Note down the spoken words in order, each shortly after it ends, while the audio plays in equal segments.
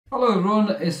Hello everyone,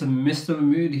 it's Mr.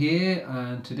 Mahmood here,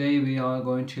 and today we are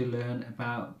going to learn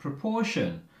about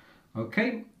proportion.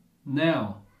 Okay,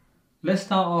 now let's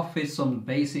start off with some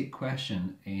basic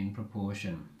question in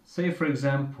proportion. Say for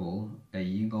example,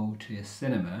 you go to a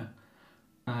cinema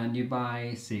and you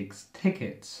buy 6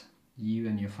 tickets. You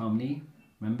and your family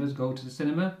members go to the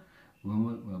cinema.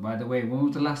 By the way, when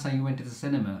was the last time you went to the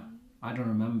cinema? I don't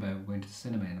remember going to the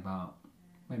cinema in about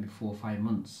maybe 4 or 5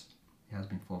 months. It has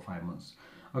been 4 or 5 months.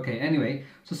 Okay, anyway,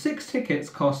 so 6 tickets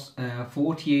cost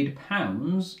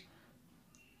 £48.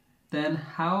 Then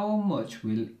how much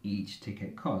will each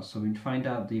ticket cost? So we find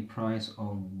out the price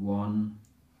of one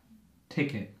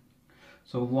ticket.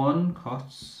 So one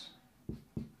costs,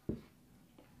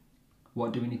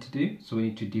 what do we need to do? So we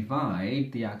need to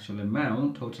divide the actual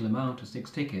amount, total amount of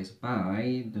 6 tickets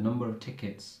by the number of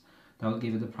tickets. That will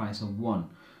give you the price of 1.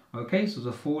 Okay, so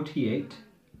the 48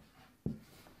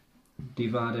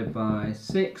 divided by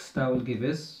 6, that will give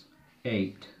us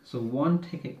 8. So one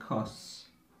ticket costs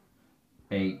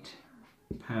 £8.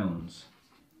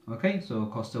 Okay, so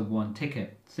cost of one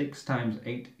ticket. 6 times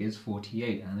 8 is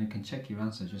 48, and you can check your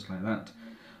answer just like that.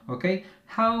 Okay,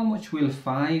 how much will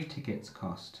 5 tickets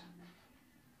cost?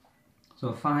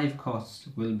 So 5 costs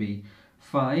will be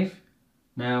 5.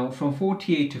 Now from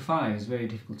 48 to 5 is very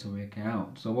difficult to work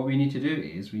out. So what we need to do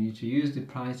is we need to use the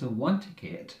price of one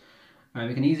ticket, and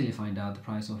we can easily find out the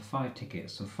price of 5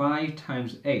 tickets. So 5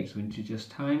 times 8, so we need to just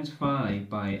times 5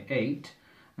 by 8,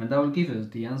 and that will give us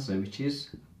the answer, which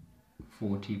is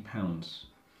 £40.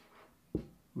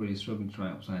 Really struggling to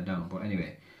write upside down, but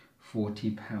anyway,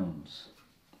 £40.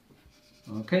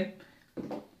 Okay,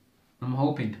 I'm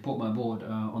hoping to put my board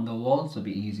on the wall so it'll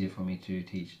be easier for me to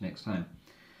teach next time.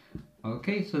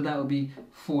 Okay, so that will be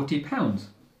 £40.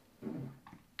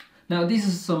 Now this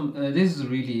is a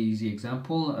really easy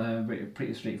example,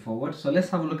 pretty straightforward. So let's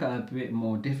have a look at a bit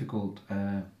more difficult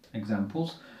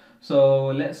examples. So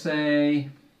let's say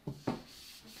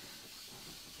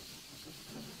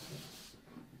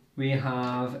we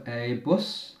have a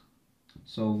bus.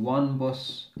 So one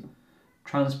bus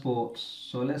transports,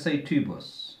 so let's say 2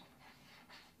 bus.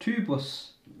 2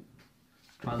 bus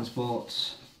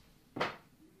transports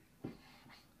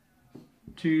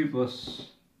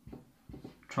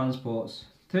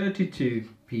 32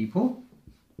 people.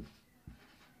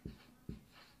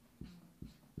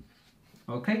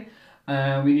 Okay,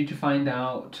 we need to find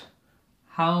out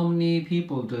how many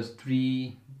people does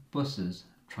 3 buses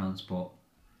transport.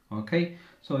 Okay,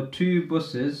 so 2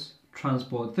 buses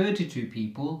transport 32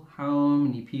 people. How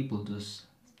many people does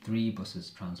 3 buses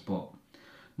transport?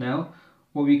 Now,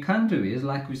 what we can do is,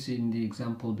 like we see in the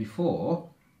example before,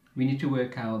 we need to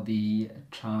work out the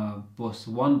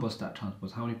one bus that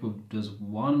transports. How many people does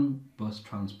one bus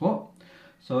transport?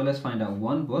 So let's find out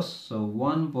one bus. So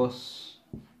one bus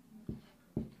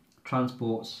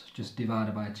transports, just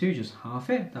divided by 2, just half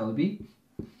it. That would be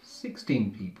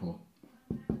 16 people.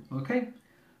 Okay,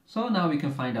 so now we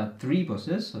can find out 3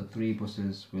 buses. So 3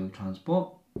 buses will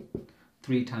transport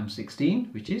 3 times 16,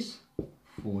 which is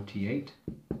 48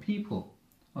 people.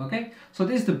 Okay, so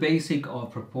this is the basic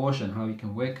of proportion, how you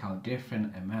can work out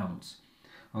different amounts,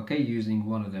 okay, using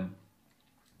one of them.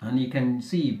 And you can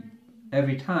see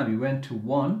every time you went to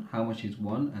 1, how much is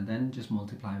 1, and then just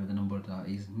multiply with the number that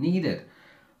is needed.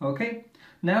 Okay,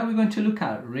 now we're going to look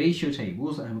at ratio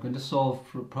tables, and we're going to solve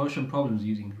proportion problems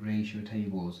using ratio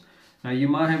tables. Now you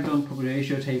might have done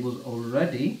ratio tables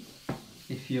already.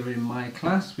 If you're in my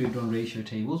class, we've done ratio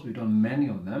tables, we've done many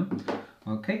of them.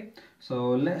 Okay,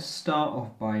 so let's start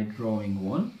off by drawing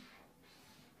one.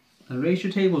 And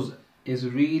ratio tables is a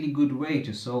really good way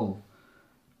to solve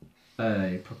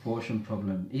a proportion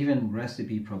problem, even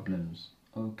recipe problems.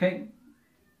 Okay,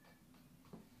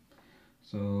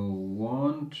 so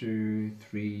 1, 2,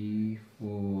 3,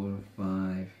 4,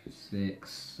 5,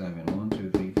 6, 7. 1,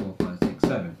 2, 3, 4, 5, 6,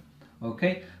 7.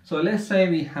 Okay, so let's say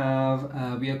we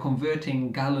have we are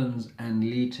converting gallons and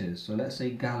liters. So let's say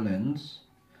gallons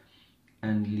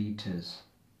and liters.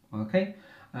 Okay,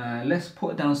 let's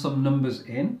put down some numbers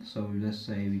in. So let's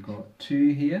say we got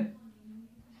 2 here.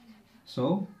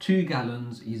 So 2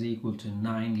 gallons is equal to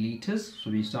 9 liters.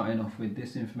 So we're starting off with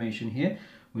this information here.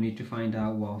 We need to find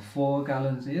out what 4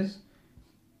 gallons is.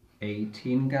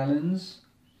 18 gallons.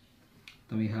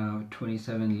 Then we have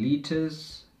 27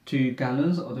 liters. 2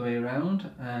 gallons all the way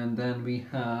around, and then we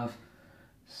have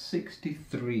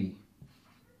 63.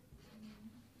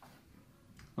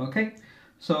 Okay,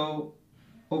 so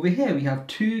over here we have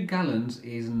 2 gallons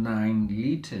is 9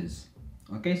 liters.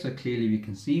 Okay, so clearly we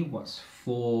can see what's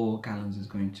 4 gallons is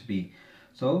going to be.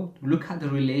 So look at the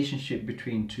relationship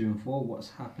between 2 and 4,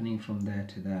 what's happening from there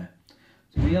to there.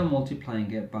 So we are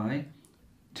multiplying it by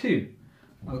 2.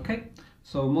 Okay,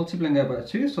 so multiplying it by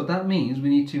 2, so that means we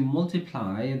need to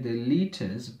multiply the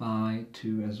litres by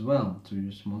 2 as well. So we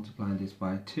just multiply this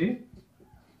by 2.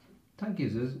 That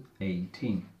gives us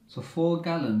 18. So 4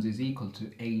 gallons is equal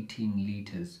to 18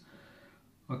 litres.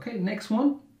 Okay, next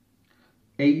one.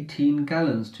 18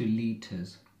 gallons to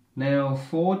litres. Now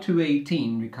 4 to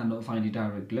 18 we cannot find a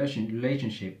direct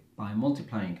relationship by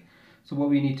multiplying. So what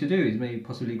we need to do is maybe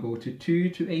possibly go to 2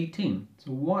 to 18.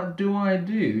 So what do I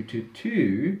do to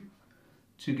 2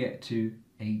 to get to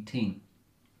 18?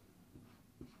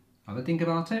 Have a think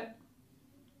about it.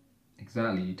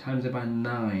 Exactly, you times it by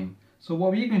 9. So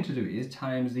what we're going to do is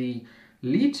times the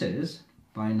litres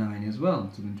by 9 as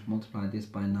well. So we're going to multiply this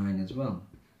by 9 as well.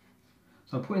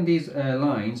 So I'm putting these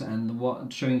lines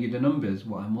and showing you the numbers,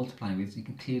 what I'm multiplying with, so you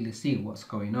can clearly see what's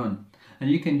going on. And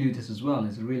you can do this as well,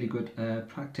 it's a really good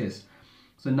practice.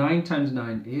 So 9 times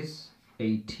 9 is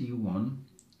 81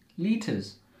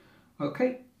 litres.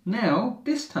 Okay, now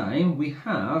this time we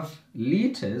have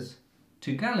litres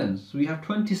to gallons. So we have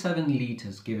 27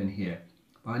 litres given here.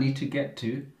 But I need to get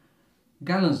to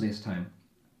gallons this time.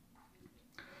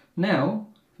 Now,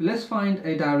 let's find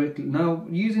a direct, now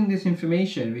using this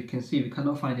information we can see we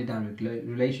cannot find a direct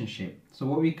relationship. So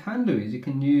what we can do is you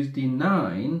can use the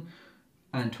 9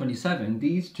 and 27,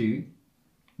 these two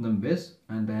numbers,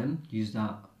 and then use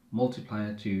that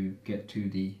multiplier to get to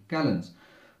the gallons.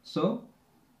 So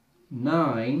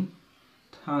 9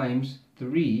 times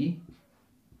 3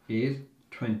 is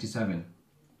 27.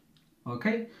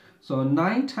 Okay, so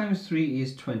 9 times 3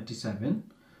 is 27.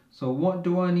 So what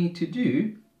do I need to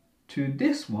do to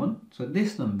this one? So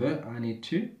this number I need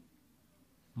to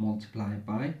multiply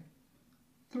by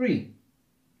 3.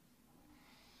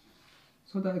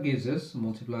 So that gives us,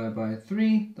 multiply by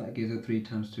 3, that gives us 3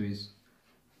 times 2 is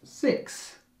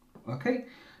 6. Okay,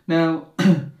 now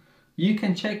you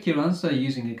can check your answer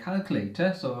using a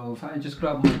calculator. So if I just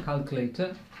grab my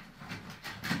calculator.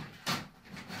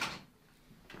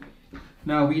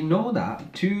 Now we know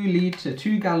that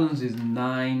 2 gallons is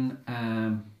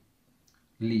 9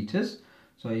 litres.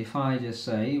 So if I just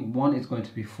say 1 is going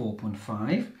to be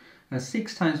 4.5, and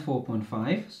 6 times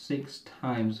 4.5, 6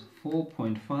 times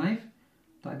 4.5,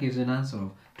 that gives an answer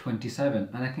of 27.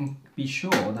 And I can be sure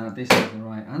that this is the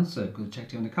right answer because I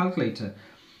checked it on the calculator.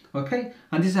 Okay,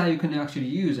 and this is how you can actually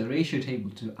use a ratio table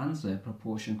to answer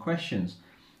proportion questions.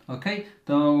 Okay,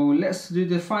 so let's do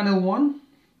the final one.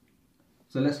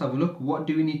 So let's have a look. What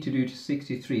do we need to do to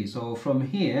 63? So from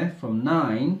here, from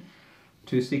 9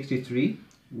 to 63,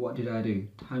 what did I do?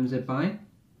 Times it by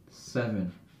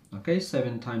 7. Okay,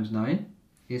 7 times 9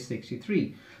 is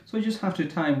 63. So you just have to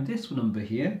time this number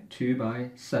here, 2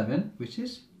 by 7, which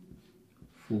is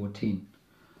 14.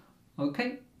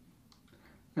 Okay,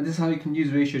 and this is how you can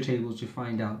use ratio tables to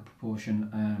find out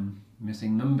proportion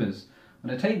missing numbers on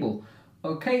a table.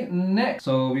 Okay, next,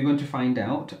 so we're going to find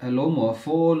out a lawnmower.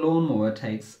 For lawnmower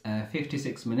takes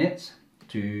 56 minutes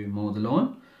to mow the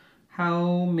lawn.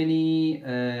 How many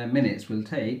minutes will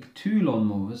take 2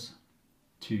 lawnmowers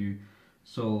to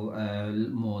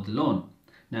mow the lawn?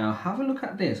 Now have a look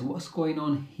at this, what's going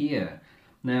on here.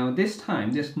 Now this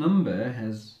time this number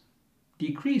has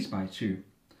decreased by 2.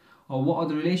 Or what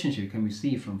other relationship can we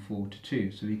see from 4 to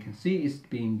 2? So we can see it's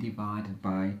being divided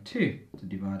by 2. So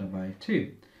divided by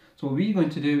 2. So what we're going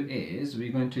to do is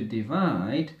we're going to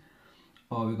divide,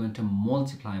 or we're going to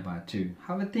multiply by 2.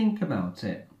 Have a think about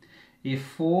it. If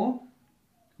 4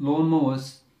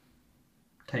 lawnmowers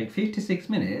take 56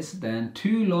 minutes, then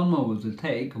 2 lawnmowers will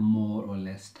take more or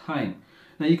less time.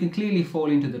 Now you can clearly fall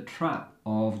into the trap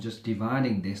of just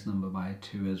dividing this number by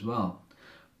 2 as well.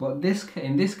 But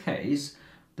in this case,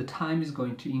 the time is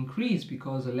going to increase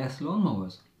because there are less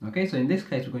lawnmowers. Okay, so in this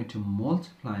case, we're going to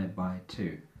multiply it by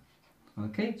 2.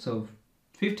 Okay, so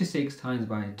 56 times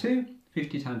by 2,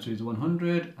 50 times 2 is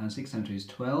 100, and 6 times 2 is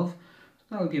 12. So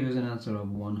that will give us an answer of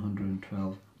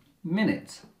 112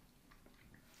 minutes.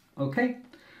 Okay,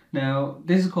 now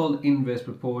this is called inverse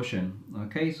proportion.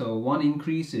 Okay, so one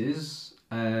increases,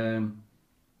 the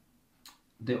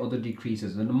other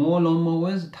decreases. And the more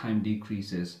lawnmowers, time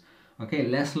decreases. Okay,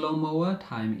 less lawnmower,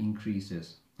 time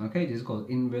increases. Okay, this is called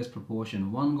inverse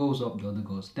proportion. One goes up, the other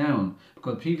goes down.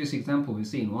 Because the previous example we've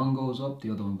seen, one goes up,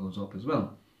 the other one goes up as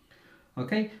well.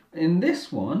 Okay, in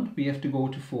this one, we have to go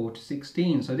to 4 to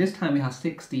 16. So this time we have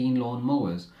 16 lawn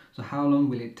mowers. So how long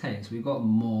will it take? So we've got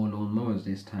more lawn mowers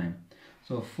this time.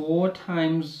 So 4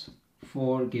 times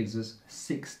 4 gives us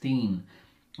 16.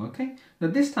 Okay, now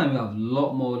this time we have a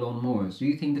lot more lawn mowers. Do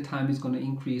you think the time is going to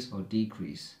increase or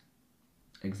decrease?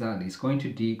 Exactly, it's going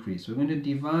to decrease. We're going to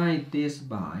divide this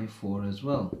by 4 as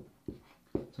well.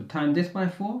 So times this by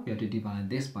 4, we have to divide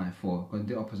this by 4, going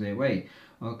the opposite way.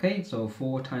 Okay, so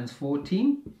 4 times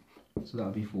 14, so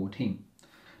that'll be 14.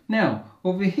 Now,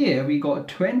 over here we got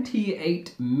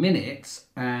 28 minutes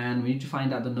and we need to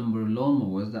find out the number of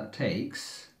lawnmowers that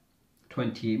takes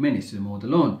 28 minutes to mow the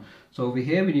lawn. So over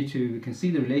here we can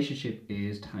see the relationship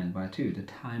is times by 2. The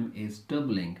time is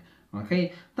doubling.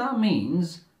 Okay, that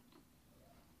means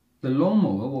the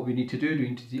lawnmower, what we need to do, we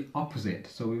need to do the opposite.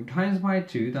 So we times by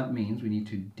 2, that means we need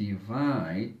to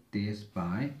divide this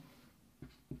by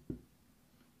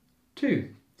 2.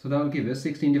 So that will give us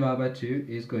 16 divided by 2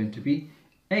 is going to be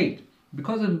 8.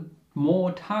 Because of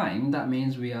more time, that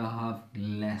means we have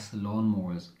less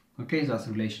lawnmowers. Okay, so that's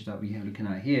the relationship that we are looking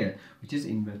at here, which is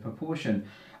inverse proportion.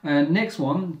 And next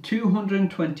one,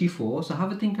 224. So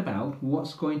have a think about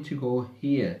what's going to go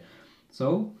here.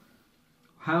 So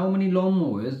how many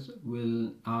lawnmowers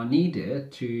are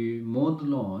needed to mow the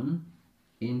lawn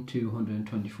in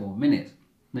 224 minutes?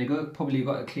 Now you've probably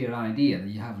got a clear idea that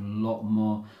you have a lot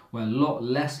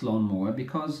less lawnmower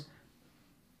because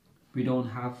we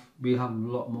have a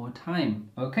lot more time.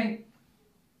 Okay,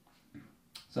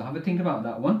 so have a think about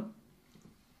that one.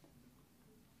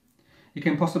 You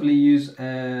can possibly use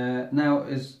now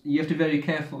you have to be very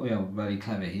careful, very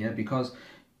clever here, because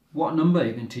what number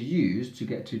you're going to use to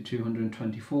get to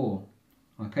 224.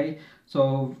 Okay,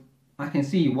 so I can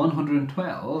see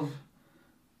 112.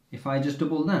 If I just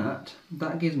double that,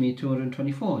 that gives me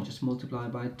 224, just multiply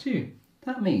by 2.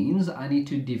 That means I need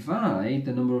to divide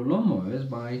the number of lawnmowers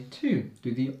by 2,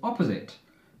 do the opposite.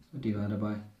 So divided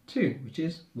by 2, which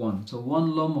is 1. So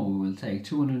one lawnmower will take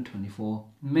 224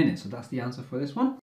 minutes. So that's the answer for this one.